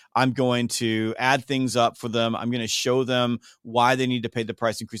out. I'm going to add things up for them. I'm going to show them why they need to pay the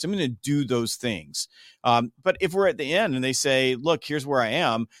price increase. I'm going to do those things. But if we're at the end and they say, look, here's where I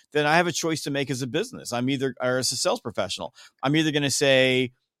am, then I have a choice to make as a business. Or as a sales professional, I'm either going to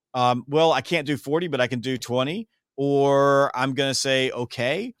say, well, I can't do 40, but I can do 20, or I'm going to say,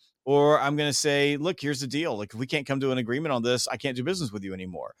 okay. Or I'm going to say, look, here's the deal. Like, if we can't come to an agreement on this, I can't do business with you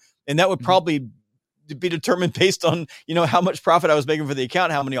anymore. And that would probably be determined based on, how much profit I was making for the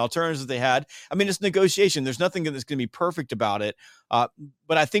account, how many alternatives they had. I mean, it's negotiation. There's nothing that's going to be perfect about it. But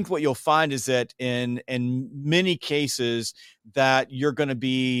I think what you'll find is that in many cases that you're going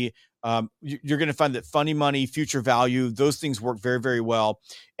to find that funny money, future value, those things work very, very well.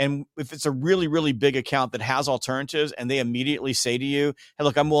 And if it's a really, really big account that has alternatives and they immediately say to you, hey,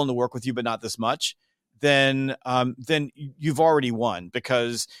 look, I'm willing to work with you, but not this much, then you've already won,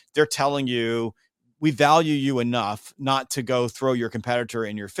 because they're telling you, we value you enough not to go throw your competitor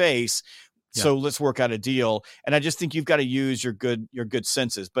in your face. So let's work out a deal. And I just think you've got to use your good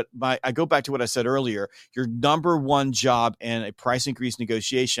senses. But I go back to what I said earlier. Your number one job in a price increase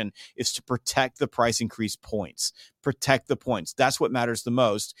negotiation is to protect the price increase points. Protect the points. That's what matters the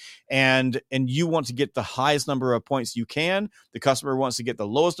most. And you want to get the highest number of points you can. The customer wants to get the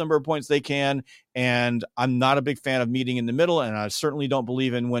lowest number of points they can. And I'm not a big fan of meeting in the middle. And I certainly don't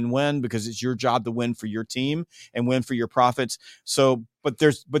believe in win-win, because it's your job to win for your team and win for your profits. So, but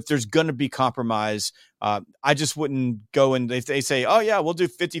there's going to be compromise. I just wouldn't go, and if they say, oh yeah, we'll do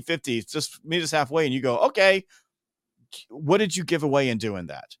 50-50, just meet us halfway, and you go, okay, what did you give away in doing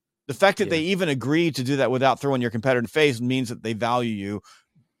that? The fact that they even agreed to do that without throwing your competitor in the face means that they value you.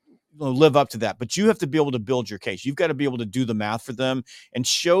 Live up to that. But you have to be able to build your case. You've got to be able to do the math for them and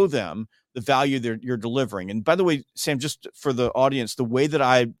show them the value that you're delivering. And by the way, Sam, just for the audience, the way that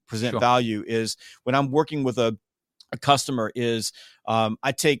I present value is when I'm working with a a customer is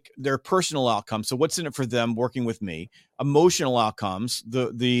I take their personal outcomes. So what's in it for them working with me, emotional outcomes,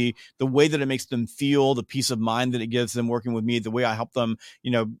 the way that it makes them feel, the peace of mind that it gives them working with me, the way I help them,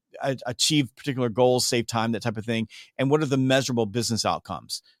 achieve particular goals, save time, that type of thing. And what are the measurable business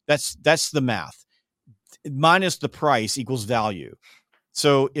outcomes? That's the math. Minus the price equals value.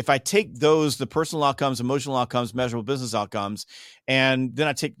 So if I take those, the personal outcomes, emotional outcomes, measurable business outcomes, and then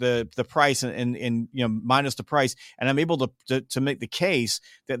I take the price and minus the price, and I'm able to make the case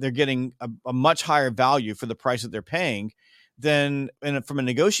that they're getting a much higher value for the price that they're paying, then from a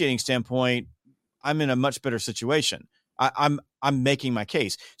negotiating standpoint, I'm in a much better situation. I'm making my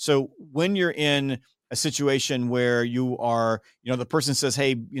case. So when you're in a situation where you are, the person says,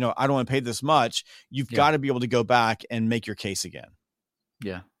 hey, I don't want to pay this much, you've got to be able to go back and make your case again.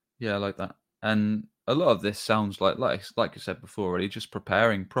 Yeah, I like that. And a lot of this sounds like you said before, really just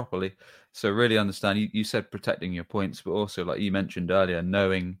preparing properly. So really understand. You said protecting your points, but also like you mentioned earlier,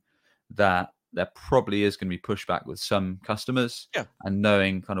 knowing that there probably is going to be pushback with some customers, and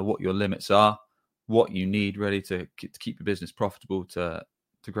knowing kind of what your limits are, what you need really to keep your business profitable, to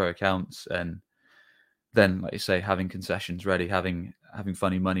grow accounts, and then, like you say, having concessions ready, having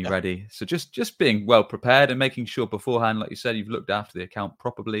funny money ready. So just being well prepared and making sure beforehand, like you said, you've looked after the account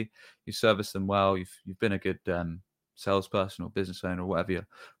properly, you service them well, you've been a good salesperson or business owner or whatever your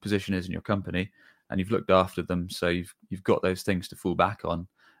position is in your company, and you've looked after them. So you've got those things to fall back on.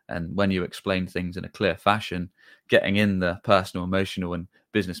 And when you explain things in a clear fashion, getting in the personal, emotional, and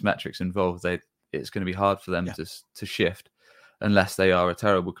business metrics involved, it's going to be hard for them to shift. Unless they are a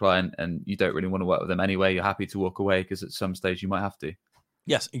terrible client and you don't really want to work with them anyway, you're happy to walk away because at some stage you might have to.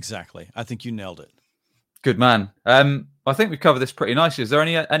 Yes, exactly. I think you nailed it. Good man. I think we've covered this pretty nicely. Is there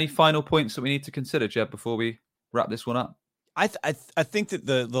any final points that we need to consider, Jeb, before we wrap this one up? I think that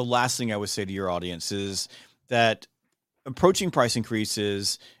the last thing I would say to your audience is that approaching price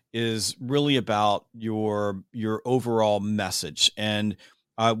increases is really about your overall message. And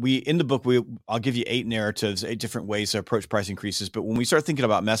in the book, I'll give you 8 narratives, 8 different ways to approach price increases. But when we start thinking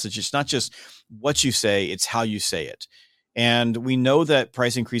about message, it's not just what you say, it's how you say it. And we know that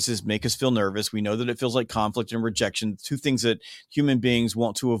price increases make us feel nervous. We know that it feels like conflict and rejection, 2 things that human beings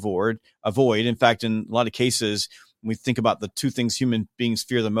want to avoid. In fact, in a lot of cases, when we think about the 2 things human beings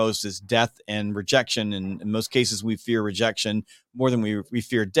fear the most is death and rejection. And in most cases, we fear rejection more than we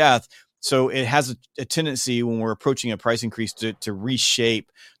fear death. So it has a tendency when we're approaching a price increase to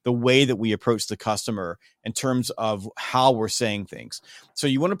reshape the way that we approach the customer in terms of how we're saying things. So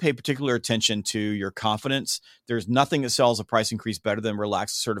you want to pay particular attention to your confidence. There's nothing that sells a price increase better than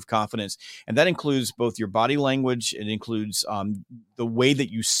relaxed, assertive confidence. And that includes both your body language. It includes the way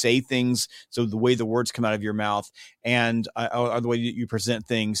that you say things. So the way the words come out of your mouth and or the way that you present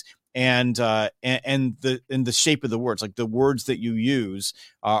things. And the shape of the words, like the words that you use,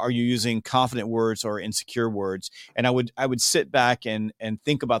 are you using confident words or insecure words? And I would sit back and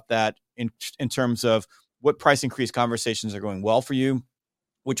think about that in terms of what price increase conversations are going well for you,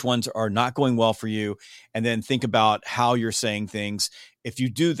 which ones are not going well for you, and then think about how you're saying things. If you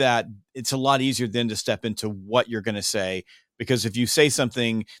do that, it's a lot easier then to step into what you're going to say. Because if you say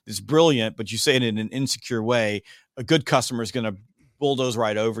something that's brilliant, but you say it in an insecure way, a good customer is going to bulldoze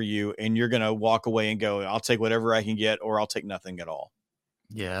right over you, and you're going to walk away and go, I'll take whatever I can get, or I'll take nothing at all.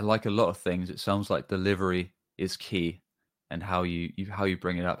 Yeah, like a lot of things, it sounds like delivery is key, and how you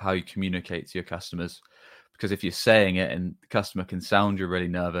bring it up, how you communicate to your customers. Because if you're saying it and the customer can sound you're really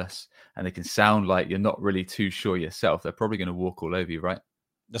nervous, and they can sound like you're not really too sure yourself, they're probably going to walk all over you, right?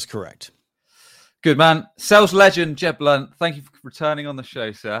 That's correct. Good man. Sales legend, Jeb Blunt, thank you for returning on the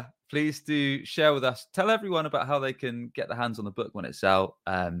show, sir. Please do share with us. Tell everyone about how they can get their hands on the book when it's out.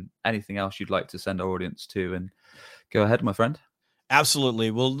 Anything else you'd like to send our audience to, and go ahead, my friend.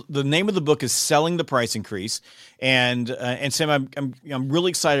 Absolutely. Well, the name of the book is Selling the Price Increase, and Sam, I'm really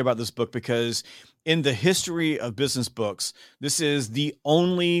excited about this book because in the history of business books, this is the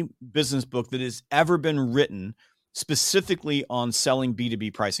only business book that has ever been written specifically on selling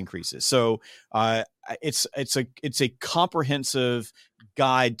B2B price increases. So it's a comprehensive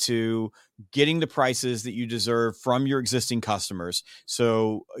guide to getting the prices that you deserve from your existing customers.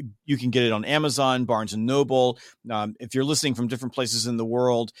 So you can get it on Amazon, Barnes and Noble. If you're listening from different places in the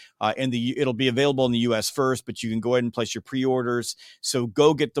world, it'll be available in the US first, but you can go ahead and place your pre-orders. So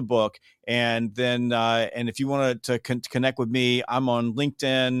go get the book. And then, and if you want to connect with me, I'm on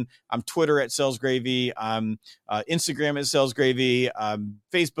LinkedIn, I'm Twitter at Sales Gravy, I'm Instagram at Sales Gravy,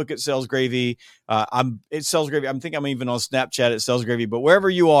 Facebook at Sales Gravy, I'm at Sales Gravy. I think I'm even on Snapchat at Sales Gravy. But wherever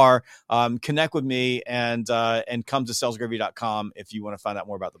you are, connect with me and come to salesgravy.com if you want to find out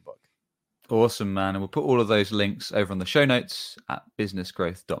more about the book. Awesome, man. And we'll put all of those links over on the show notes at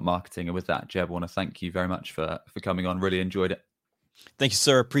businessgrowth.marketing. And with that, Jeb, I want to thank you very much for coming on. Really enjoyed it. Thank you,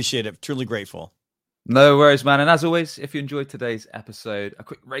 sir. Appreciate it. Truly grateful. No worries, man. And as always, if you enjoyed today's episode, a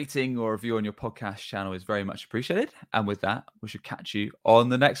quick rating or review on your podcast channel is very much appreciated. And with that, we should catch you on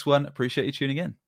the next one. Appreciate you tuning in.